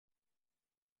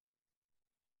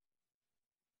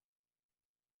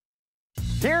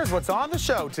Here's what's on the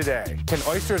show today. Can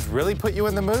oysters really put you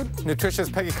in the mood? Nutritious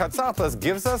Peggy Kotsopoulos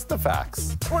gives us the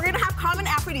facts. We're going to have common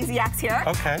aphrodisiacs here.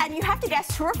 Okay. And you have to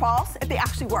guess true or false if they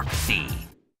actually work. C.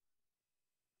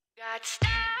 Got style,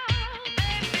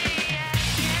 baby,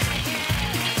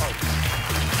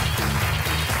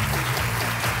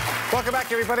 Welcome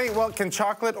back, everybody. Well, can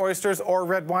chocolate, oysters, or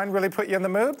red wine really put you in the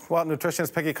mood? Well,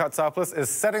 nutritionist Peggy Kotsopoulos is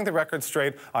setting the record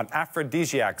straight on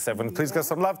aphrodisiacs. Everyone, please give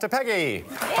some love to Peggy.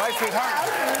 Hi, sweetheart.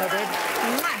 Hi, babe.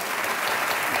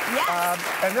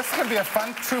 Yes. And this is going to be a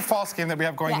fun true-false game that we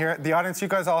have going here. The audience, you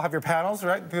guys all have your panels,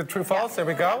 right? The true-false, there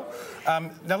we go.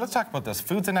 Now let's talk about this.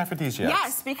 Foods and aphrodisiacs.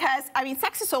 Yes, because, I mean,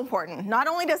 sex is so important. Not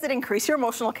only does it increase your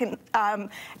emotional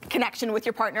connection with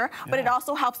your partner, but it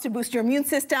also helps to boost your immune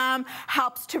system,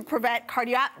 helps to prevent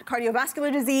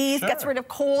cardiovascular disease, gets rid of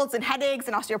colds and headaches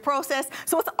and osteoporosis.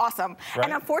 So it's awesome. Right.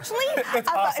 And unfortunately, it's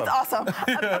awesome.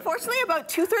 Unfortunately, about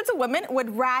 2/3 of women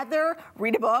would rather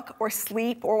read a book or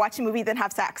sleep or watch a movie than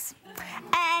have sex.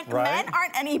 And men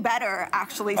aren't any better,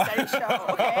 actually, studies show,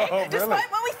 okay? Oh, really?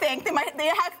 Despite what we think,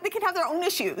 they can have their own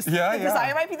issues. The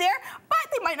desire might be there, but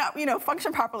they might not,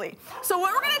 function properly. So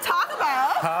what we're going to talk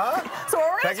about,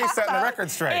 Peggy's setting the record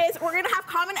straight. Is we're going to have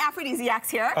common aphrodisiacs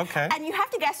here. Okay. And you have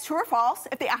to guess true or false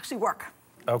if they actually work.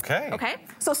 Okay. Okay.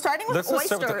 So starting with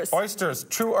oysters. Oysters,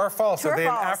 true or false? True Are they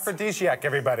or an false? aphrodisiac,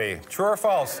 everybody? True or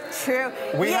false? True.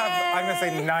 We have, I'm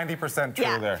going to say 90%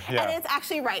 true there. Yeah. And it's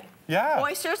actually right. Yeah.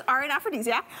 Oysters are an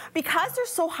aphrodisiac because they're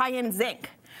so high in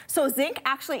zinc. So zinc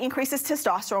actually increases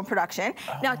testosterone production.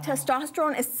 Now,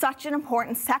 testosterone is such an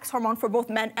important sex hormone for both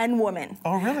men and women.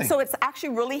 Oh, really? So it's actually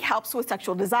really helps with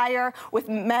sexual desire. With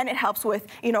men, it helps with,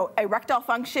 erectile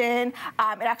function. It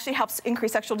actually helps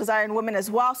increase sexual desire in women as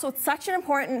well. So it's such an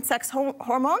important sex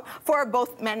hormone for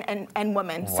both men and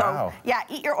women. Wow. So, yeah,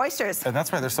 eat your oysters. And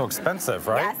that's why they're so expensive,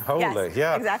 right? Yes, Holy, yes,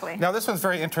 yeah. exactly. Now, this one's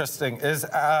very interesting. Is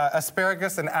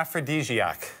asparagus an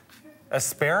aphrodisiac?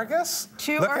 Asparagus?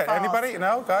 True Look or at false? anybody?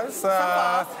 No, guys?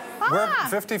 False. We're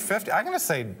 50-50. I'm going to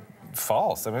say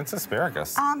false. I mean, it's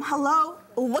asparagus. Hello?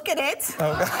 Look at it.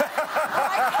 Oh.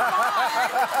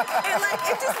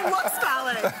 It just looks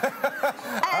valid.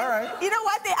 And all right. You know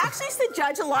what? They actually used to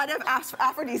judge a lot of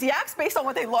aphrodisiacs based on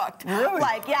what they looked really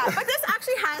like. Yeah, but this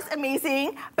actually has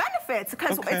amazing benefits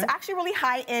because it's actually really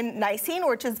high in niacin,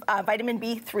 which is vitamin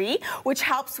B3, which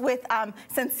helps with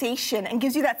sensation and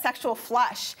gives you that sexual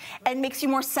flush and makes you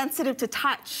more sensitive to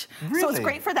touch. Really? So it's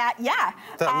great for that. Yeah.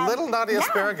 That little naughty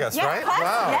asparagus, right? Plus,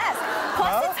 wow. Yes.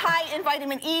 Plus, it's high in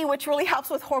vitamin E, which really helps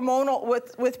with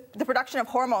with the production of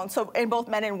hormones, so in both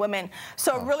men and women.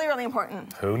 So really, really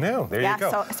important. Who knew? There you go.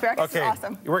 So asparagus is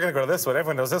awesome. We're going to go to this one.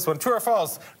 Everyone knows this one. True or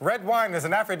false? Red wine is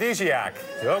an aphrodisiac.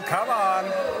 Oh, come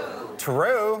on.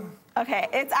 True. Okay,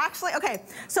 it's actually,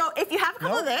 so if you have a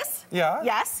couple of this,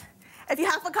 yes. If you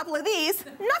have a couple of these,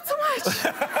 not so much.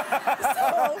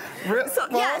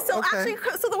 Actually,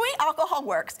 the way alcohol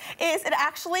works is it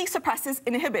actually suppresses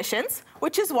inhibitions,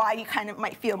 which is why you kind of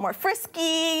might feel more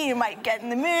frisky, you might get in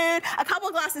the mood. A couple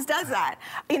of glasses does that.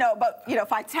 About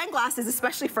 5 to 10 glasses,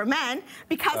 especially for men,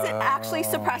 because it actually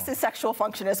suppresses sexual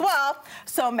function as well.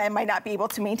 So men might not be able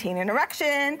to maintain an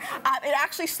erection. It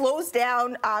actually slows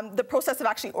down the process of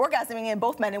actually orgasming in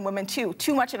both men and women too.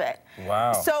 Too much of it.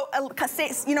 Wow. So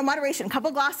moderation. A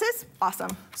couple glasses, awesome.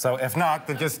 So if not,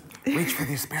 then just reach for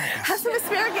the asparagus. Have some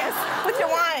asparagus with your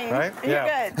wine. Right? And you're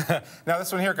good. Now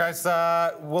this one here, guys,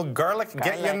 will garlic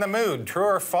get you in the mood? True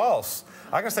or false?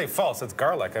 I'm going to say false. It's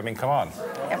garlic. I mean, come on.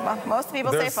 Yeah, well, most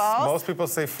people say false. Most people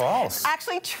say false.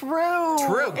 Actually true.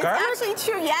 True. It's garlic? actually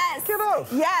true, yes. Get out.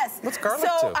 Yes. What's garlic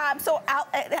do?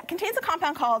 It contains a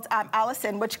compound called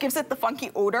allicin, which gives it the funky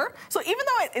odor. So even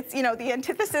though it's, the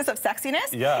antithesis of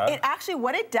sexiness, it actually,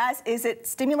 what it does is it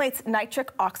stimulates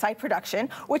nitric oxide production,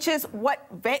 which is what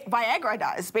Viagra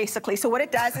does, basically. So what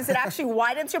it does is it actually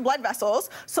widens your blood vessels,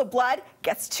 so blood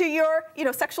gets to your,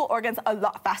 sexual organs a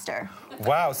lot faster.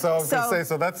 Wow. So I was going to say,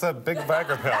 so that's a big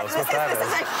Viagra pill. This is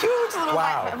a huge little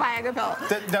Viagra pill.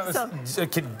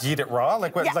 Can you eat it raw?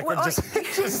 Like what? Yeah, like just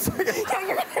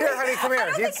here, honey, come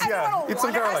here. Eat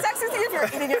some garlic. Sex is if you're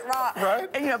eating it raw. Right.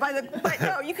 And, but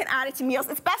no, you can add it to meals.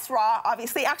 It's best raw,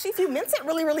 obviously. Actually, if you mince it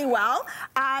really, really well,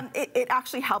 it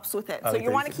actually helps with it. So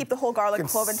you want to keep the whole garlic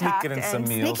clove intact. Sneak it in some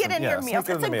meals. Sneak it in your meals.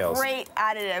 It's a great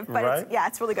additive, but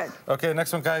it's really good. Okay,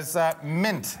 next one, guys.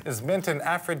 Mint. Is mint an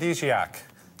aphrodisiac?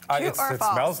 It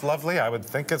smells lovely. I would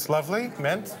think it's lovely.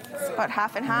 Mint. It's about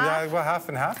half and half. Yeah, well, half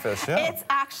and half-ish, yeah. It's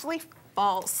actually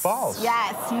false. False?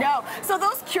 Yes, no. So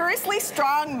those curiously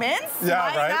strong mints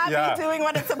might not be doing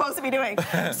what it's supposed to be doing.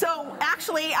 So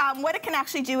actually, what it can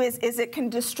actually do is it can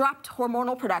disrupt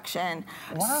hormonal production.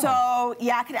 Wow. So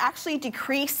yeah, it can actually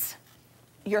decrease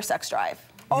your sex drive.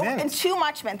 Mint. And too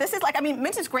much mint. This is like, I mean,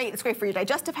 mint is great. It's great for your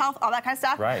digestive health, all that kind of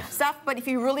stuff. Right. But if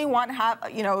you really want to have,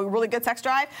 a really good sex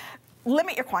drive,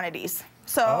 limit your quantities.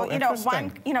 So,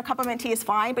 one, cup of mint tea is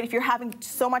fine, but if you're having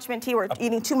so much mint tea or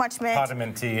eating too much mint. Pot of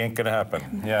mint tea ain't gonna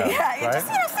happen. Yeah. Yeah, right? just,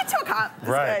 stick to a cup. It's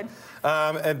right.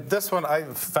 good. And this one,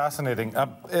 fascinating.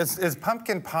 Is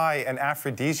pumpkin pie an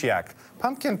aphrodisiac?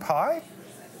 Pumpkin pie?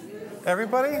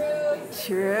 Everybody?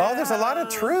 True. Oh, there's a lot of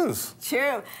truths.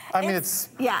 True. I mean, it's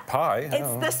pie.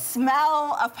 It's the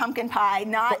smell of pumpkin pie,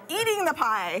 not eating the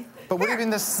pie. But what do you mean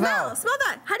the smell? Smell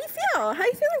that. How do you feel? How are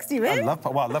you feeling, Steven? I love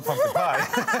pumpkin pie.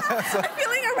 I'm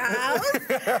feeling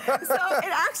aroused. So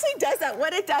it actually does that.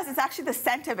 What it does is actually the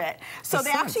scent of it. So they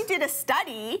actually did a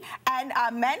study, and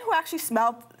men who actually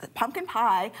smelled pumpkin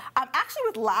pie, actually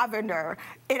with lavender,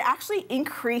 it actually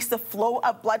increased the flow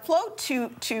of blood flow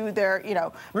to their,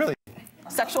 Really?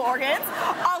 sexual organs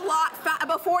a lot,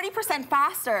 about 40%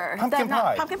 faster. Pumpkin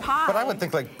pie. Pumpkin pie. But I would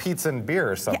think like pizza and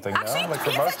beer or something, actually, no? Like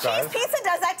for most guys. Pizza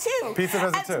does that too. Pizza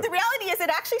does it too. The reality is it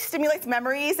actually stimulates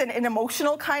memories and an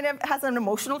emotional has an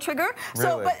emotional trigger. Really?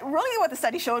 So, but really what the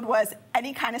study showed was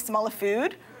any kind of smell of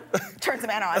food turns a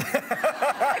man on. Like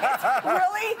it's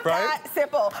really that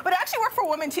simple. But it actually worked for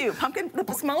women too.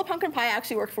 The smell of pumpkin pie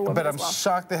actually worked for women But as I'm well.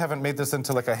 shocked they haven't made this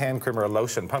into like a hand cream or a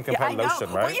lotion. Pumpkin pie lotion,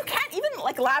 right? Well, you can't even,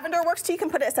 like lavender works too. You can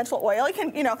put essential oil. You can,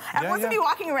 everyone's gonna be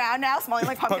walking around now smelling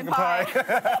like pumpkin pie.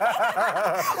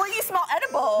 Well, you smell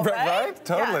edible, right? Right?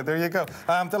 Totally. Yeah. There you go.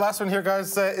 The last one here,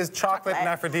 guys, is chocolate and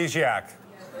aphrodisiac.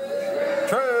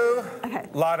 True. Okay.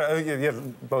 A lot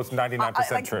of, both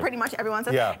 99% like true. pretty much everyone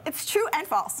says. Yeah. It's true and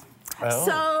false. Oh.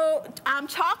 So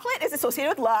chocolate is associated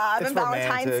with love and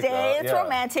Valentine's romantic, Day. It's yeah.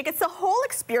 romantic. It's the whole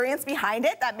experience behind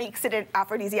it that makes it an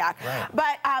aphrodisiac. Right.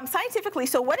 But scientifically,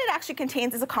 so what it actually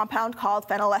contains is a compound called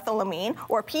phenylethylamine,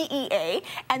 or PEA,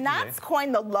 and that's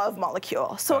coined the love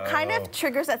molecule. So it kind of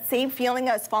triggers that same feeling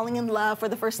as falling in love for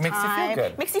the first time. Makes you feel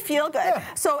good. Makes you feel good.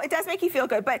 Yeah. So it does make you feel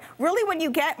good. But really, when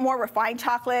you get more refined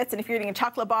chocolates, and if you're eating a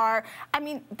chocolate bar, I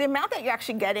mean, the amount that you're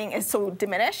actually getting is so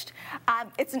diminished.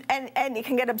 And it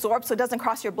can get absorbed, so it doesn't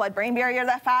cross your blood-brain barrier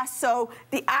that fast. So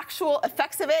the actual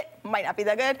effects of it might not be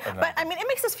that good. But I mean, it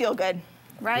makes us feel good.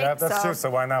 Right? Yeah, that's true. So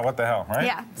why not? What the hell, right?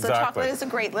 Yeah. So chocolate is a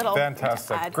great little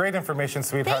fantastic. add. Great information,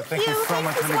 sweetheart. Thank you so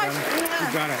much. Yeah.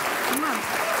 You got it.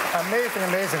 Amazing,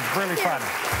 amazing. Really fun.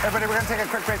 Everybody, we're going to take a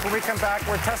quick break. When we come back,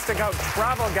 we're testing out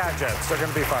travel gadgets. They're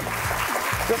going to be fun.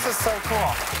 This is so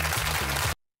cool.